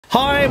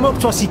Hi, I'm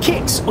welcome to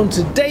RCKicks. On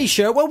today's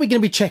show, well, we're going to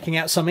be checking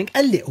out something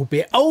a little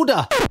bit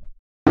older.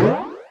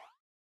 No,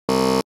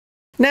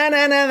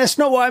 that's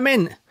not what I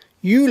meant.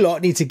 You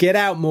lot need to get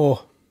out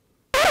more.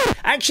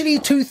 Actually,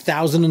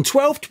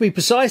 2012 to be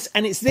precise,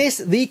 and it's this,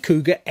 the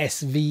Cougar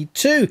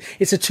SV2.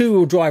 It's a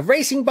two-wheel drive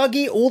racing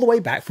buggy all the way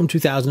back from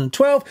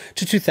 2012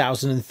 to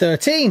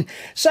 2013.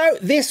 So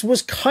this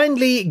was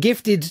kindly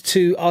gifted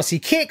to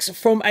RCKicks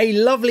from a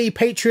lovely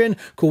Patreon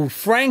called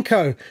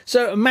Franco.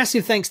 So a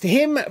massive thanks to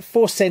him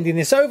for sending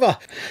this over.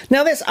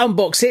 Now let's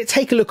unbox it,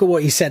 take a look at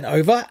what he sent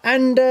over,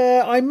 and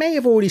I may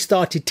have already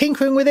started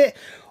tinkering with it.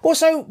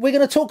 Also, we're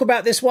going to talk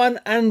about this one,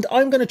 and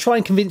I'm going to try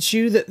and convince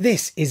you that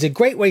this is a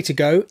great way to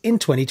go in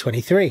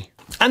 2023.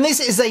 And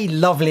this is a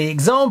lovely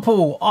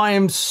example. I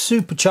am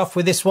super chuffed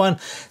with this one.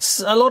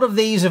 A lot of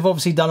these have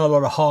obviously done a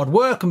lot of hard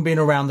work and been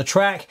around the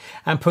track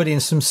and put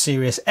in some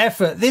serious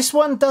effort. This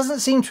one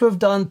doesn't seem to have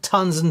done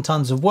tons and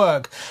tons of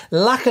work.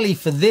 Luckily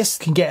for this,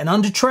 you can get an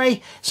under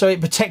tray, so it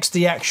protects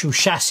the actual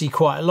chassis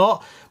quite a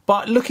lot.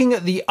 But looking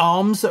at the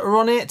arms that are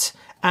on it,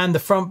 and the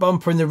front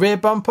bumper and the rear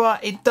bumper,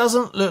 it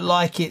doesn't look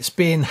like it's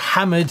been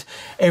hammered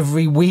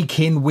every week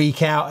in,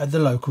 week out at the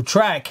local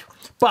track.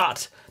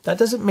 But that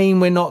doesn't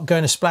mean we're not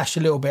going to splash a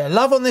little bit of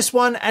love on this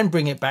one and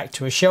bring it back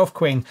to a shelf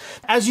queen.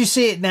 As you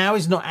see it now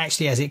is not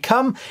actually as it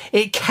come.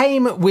 It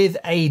came with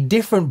a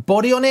different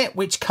body on it,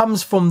 which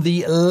comes from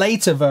the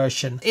later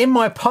version. In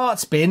my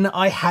parts bin,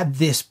 I had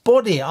this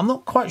body. I'm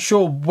not quite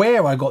sure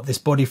where I got this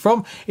body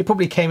from. It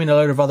probably came in a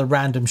load of other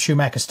random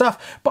Schumacher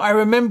stuff, but I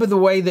remember the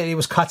way that it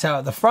was cut out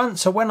at the front.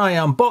 So when I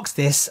unboxed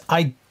this,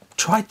 I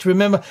tried to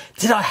remember,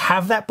 did I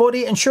have that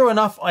body? And sure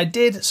enough, I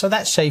did. So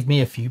that saved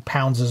me a few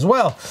pounds as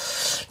well.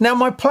 Now,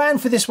 my plan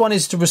for this one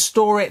is to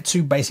restore it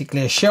to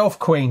basically a shelf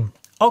queen.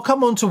 I'll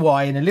come on to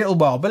why in a little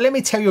while, but let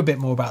me tell you a bit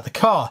more about the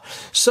car.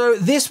 So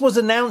this was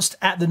announced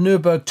at the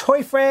Nürburgring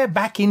Toy Fair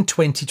back in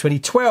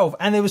 2012,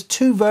 and there was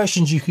two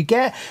versions you could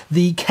get,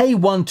 the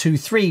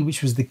K123,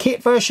 which was the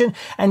kit version,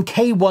 and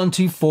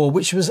K124,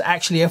 which was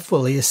actually a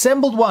fully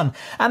assembled one.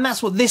 And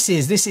that's what this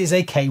is. This is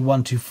a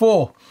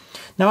K124.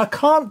 Now, I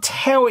can't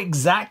tell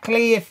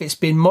exactly if it's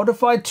been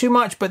modified too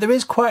much, but there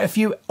is quite a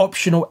few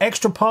optional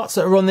extra parts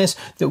that are on this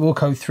that we'll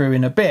go through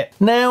in a bit.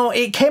 Now,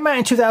 it came out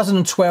in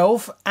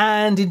 2012,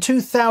 and in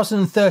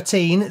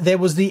 2013, there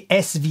was the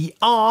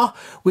SVR,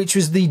 which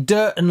was the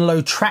dirt and low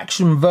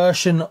traction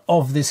version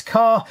of this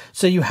car.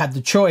 So you had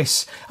the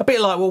choice. A bit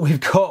like what we've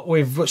got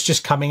with what's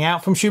just coming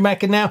out from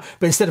Schumacher now,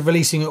 but instead of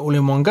releasing it all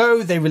in one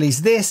go, they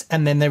released this,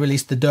 and then they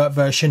released the dirt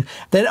version.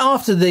 Then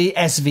after the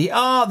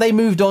SVR, they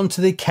moved on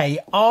to the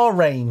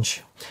KR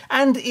range.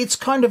 And it's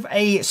kind of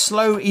a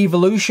slow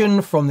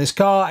evolution from this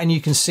car, and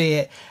you can see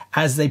it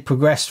as they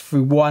progress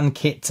through one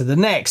kit to the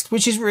next,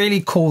 which is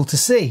really cool to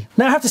see.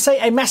 Now, I have to say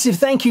a massive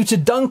thank you to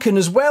Duncan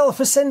as well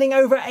for sending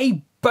over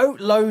a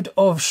boatload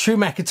of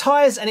Schumacher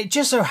tyres, and it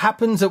just so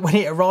happens that when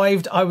it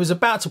arrived, I was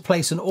about to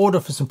place an order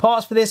for some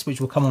parts for this,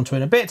 which we'll come on to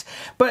in a bit,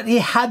 but he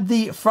had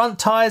the front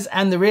tyres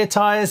and the rear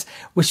tyres,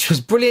 which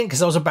was brilliant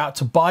because I was about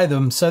to buy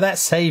them, so that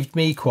saved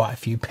me quite a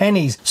few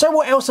pennies. So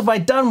what else have I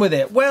done with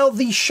it? Well,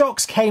 the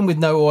shocks came with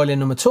no oil in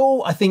them at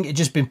all. I think it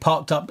just been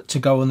parked up to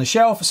go on the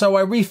shelf, so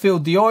I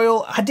refilled the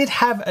oil. I did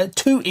have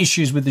two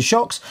issues with the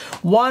shocks.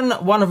 One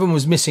of them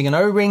was missing an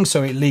O-ring,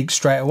 so it leaked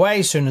straight away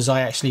as soon as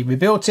I actually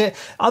rebuilt it.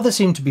 Others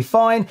seemed to be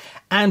fine.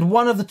 And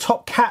one of the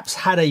top caps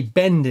had a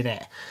bend in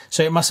it,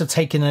 so it must have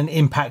taken an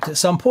impact at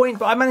some point,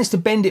 but I managed to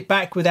bend it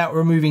back without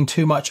removing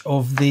too much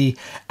of the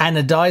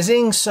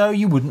anodizing, so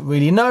you wouldn't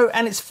really know,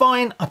 and it's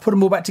fine. I put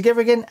them all back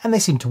together again and they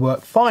seem to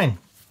work fine.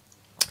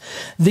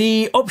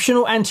 The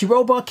optional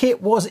anti-roll bar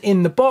kit was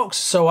in the box,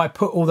 so I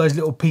put all those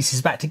little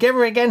pieces back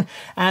together again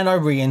and I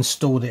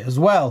reinstalled it as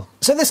well.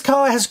 So this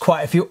car has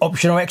quite a few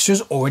optional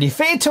extras already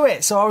fitted to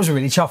it, so I was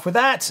really chuffed with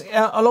that.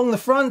 Along the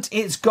front,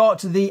 it's got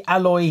the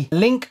alloy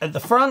link at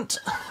the front.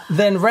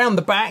 Then round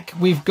the back,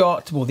 we've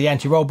got, well, the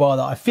anti-roll bar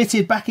that I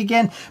fitted back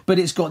again, but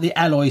it's got the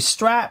alloy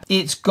strap.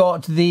 It's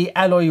got the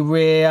alloy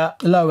rear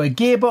lower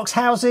gearbox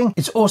housing.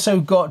 It's also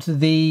got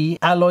the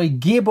alloy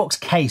gearbox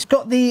case.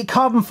 Got the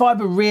carbon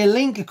fiber rear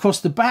link across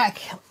the back.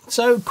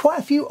 So quite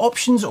a few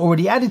options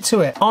already added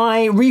to it.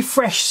 I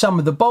refreshed some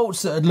of the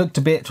bolts that had looked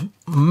a bit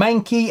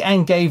manky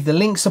and gave the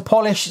links a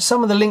polish.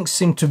 Some of the links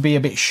seem to be a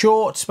bit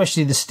short,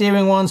 especially the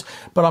steering ones,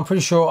 but I'm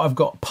pretty sure I've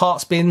got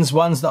parts bins,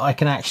 ones that I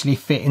can actually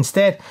fit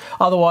instead.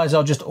 Otherwise,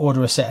 I'll just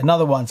order a set of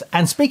other ones.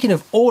 And speaking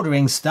of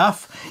ordering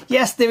stuff,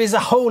 yes, there is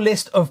a whole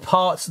list of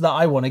parts that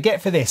I want to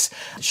get for this.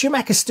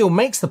 Schumacher still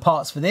makes the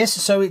parts for this,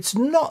 so it's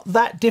not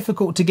that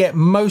difficult to get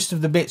most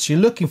of the bits you're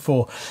looking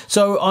for.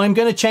 So I'm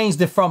going to change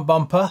the front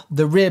bumper,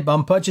 the rear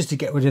bumper, just to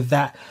get rid of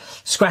that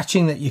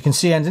scratching that you can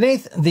see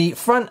underneath. The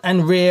front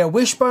and rear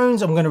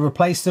wishbones, I'm going to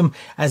replace them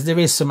as there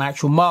is some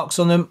actual marks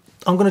on them.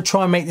 I'm going to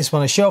try and make this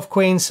one a shelf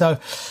queen, so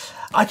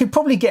I could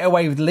probably get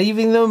away with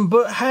leaving them,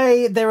 but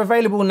hey, they're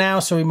available now,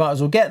 so we might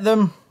as well get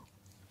them.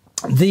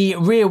 The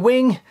rear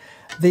wing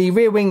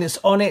that's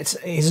on it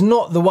is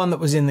not the one that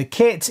was in the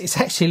kit.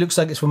 It actually looks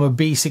like it's from a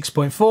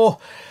B6.4.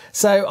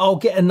 So I'll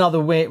get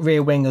another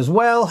rear wing as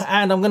well,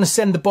 and I'm going to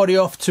send the body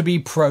off to be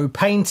pro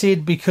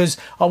painted because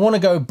I want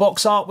to go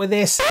box art with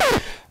this.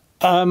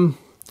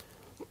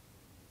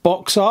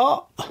 Box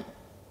art.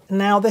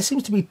 Now there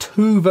seems to be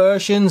two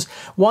versions.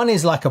 One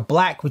is like a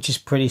black, which is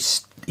pretty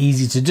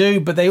easy to do,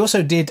 but they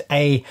also did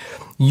a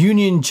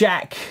Union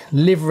Jack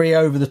livery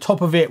over the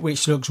top of it,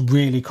 which looks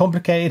really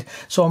complicated.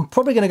 So I'm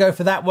probably going to go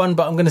for that one,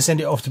 but I'm going to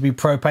send it off to be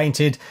pro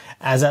painted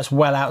as that's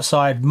well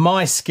outside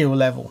my skill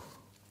level.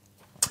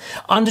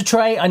 Under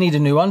tray, I need a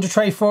new under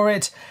tray for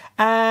it.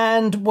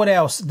 And what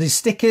else? The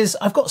stickers.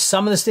 I've got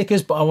some of the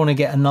stickers, but I want to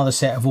get another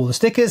set of all the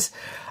stickers.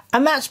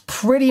 And that's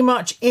pretty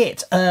much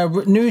it. A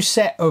new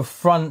set of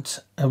front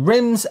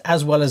rims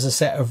as well as a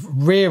set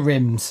of rear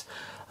rims.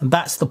 And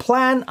that's the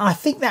plan. I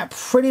think that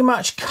pretty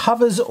much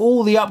covers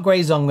all the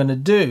upgrades I'm going to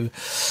do.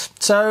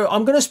 So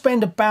I'm going to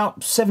spend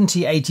about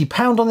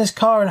 £70–80 on this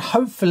car, and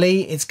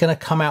hopefully it's going to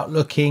come out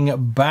looking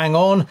bang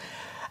on.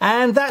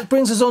 And that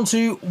brings us on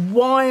to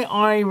why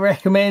I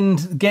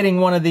recommend getting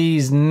one of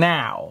these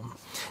now.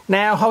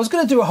 Now, I was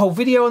going to do a whole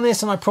video on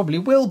this, and I probably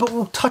will, but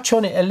we'll touch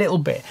on it a little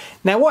bit.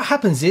 Now, what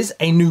happens is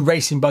a new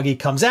racing buggy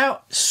comes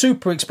out,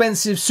 super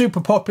expensive, super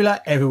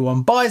popular,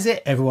 everyone buys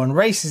it, everyone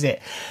races it.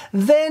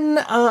 Then,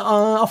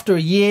 after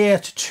a year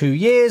to 2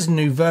 years,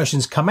 new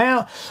versions come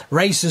out,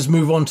 racers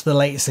move on to the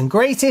latest and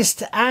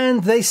greatest,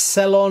 and they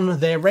sell on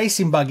their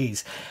racing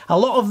buggies. A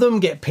lot of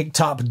them get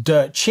picked up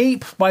dirt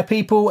cheap by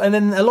people, and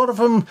then a lot of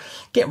them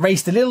get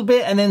raced a little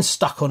bit and then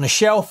stuck on a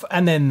shelf,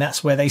 and then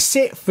that's where they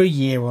sit for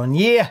year on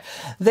year.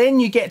 Then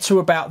you get to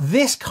about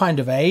this kind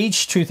of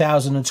age,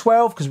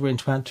 2012, because we're in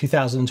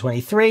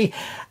 2023,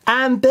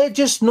 and they're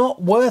just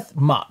not worth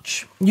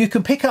much. You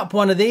can pick up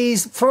one of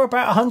these for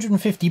about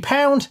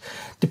 £150,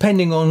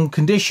 depending on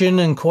condition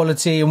and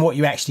quality and what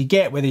you actually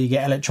get, whether you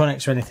get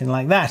electronics or anything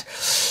like that.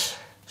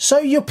 So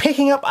you're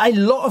picking up a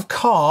lot of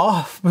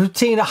car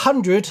between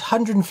 £100,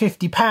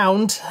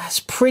 £150. That's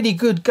pretty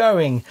good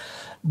going.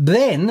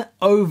 Then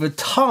over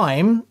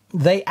time,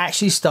 they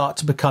actually start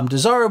to become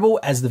desirable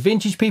as the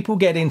vintage people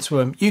get into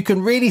them. You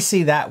can really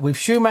see that with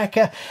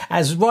Schumacher,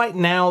 as right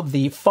now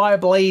the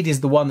Fireblade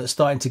is the one that's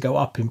starting to go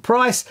up in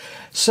price.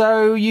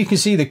 So you can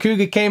see the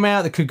Cougar came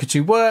out, the Cougar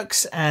 2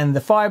 works, and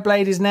the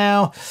Fireblade is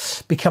now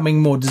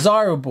becoming more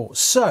desirable.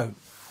 So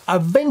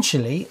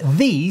eventually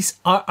these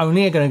are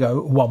only going to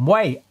go one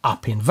way,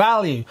 up in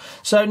value.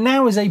 So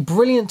now is a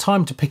brilliant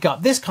time to pick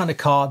up this kind of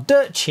car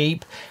dirt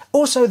cheap.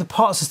 Also, the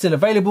parts are still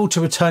available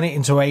to return it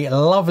into a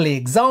lovely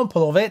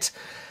example of it,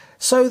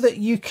 so that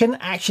you can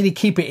actually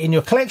keep it in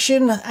your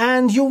collection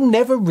and you'll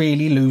never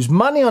really lose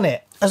money on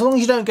it, as long as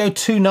you don't go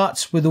too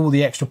nuts with all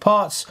the extra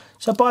parts.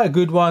 So buy a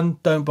good one,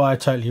 don't buy a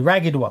totally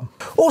ragged one.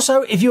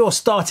 Also, if you're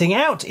starting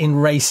out in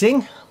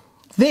racing,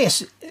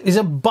 this is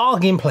a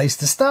bargain place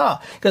to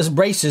start, because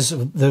racers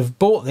have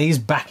bought these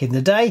back in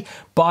the day,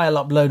 buy a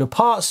load of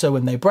parts so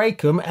when they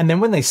break them, and then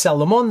when they sell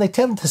them on, they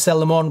tend to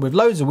sell them on with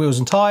loads of wheels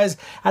and tyres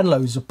and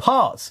loads of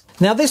parts.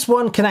 Now this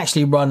one can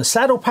actually run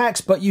saddle packs,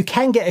 but you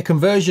can get a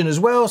conversion as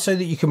well so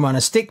that you can run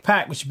a stick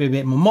pack, which would be a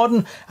bit more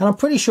modern, and I'm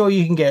pretty sure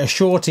you can get a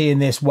shorty in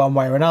this one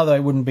way or another.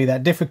 It wouldn't be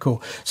that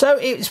difficult. So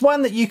it's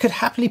one that you could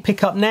happily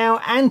pick up now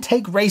and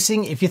take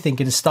racing if you're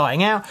thinking of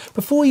starting out,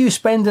 before you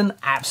spend an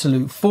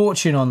absolute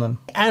fortune on them.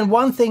 And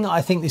one thing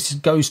I think this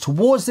goes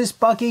towards this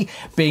buggy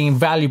being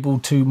valuable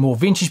to more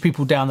vintage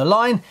people down the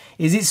line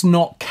is it's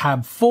not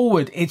cab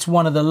forward. It's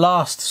one of the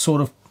last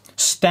sort of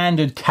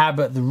standard cab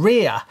at the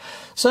rear.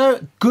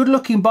 So good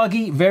looking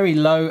buggy, very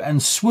low and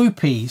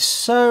swoopy.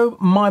 So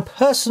my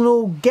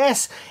personal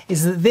guess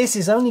is that this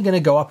is only going to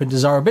go up in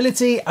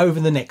desirability over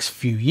the next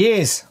few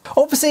years.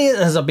 Obviously,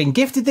 as I've been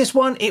gifted this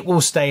one, it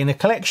will stay in a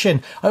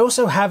collection. I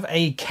also have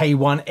a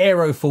K1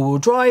 Aero 4-wheel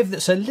drive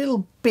that's a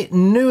little bit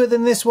newer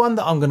than this one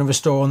that I'm going to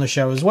restore on the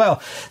show as well.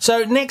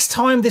 So next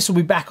time this will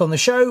be back on the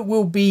show,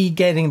 we'll be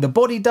getting the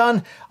body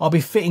done. I'll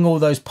be fitting all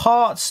those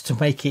parts to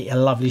make it a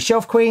lovely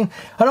shelf queen.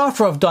 And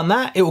after I've done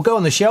that, it will go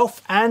on the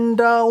shelf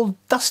and I'll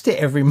dust it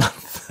every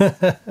month.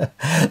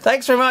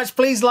 Thanks very much.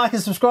 Please like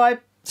and subscribe.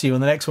 See you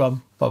on the next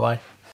one. Bye bye.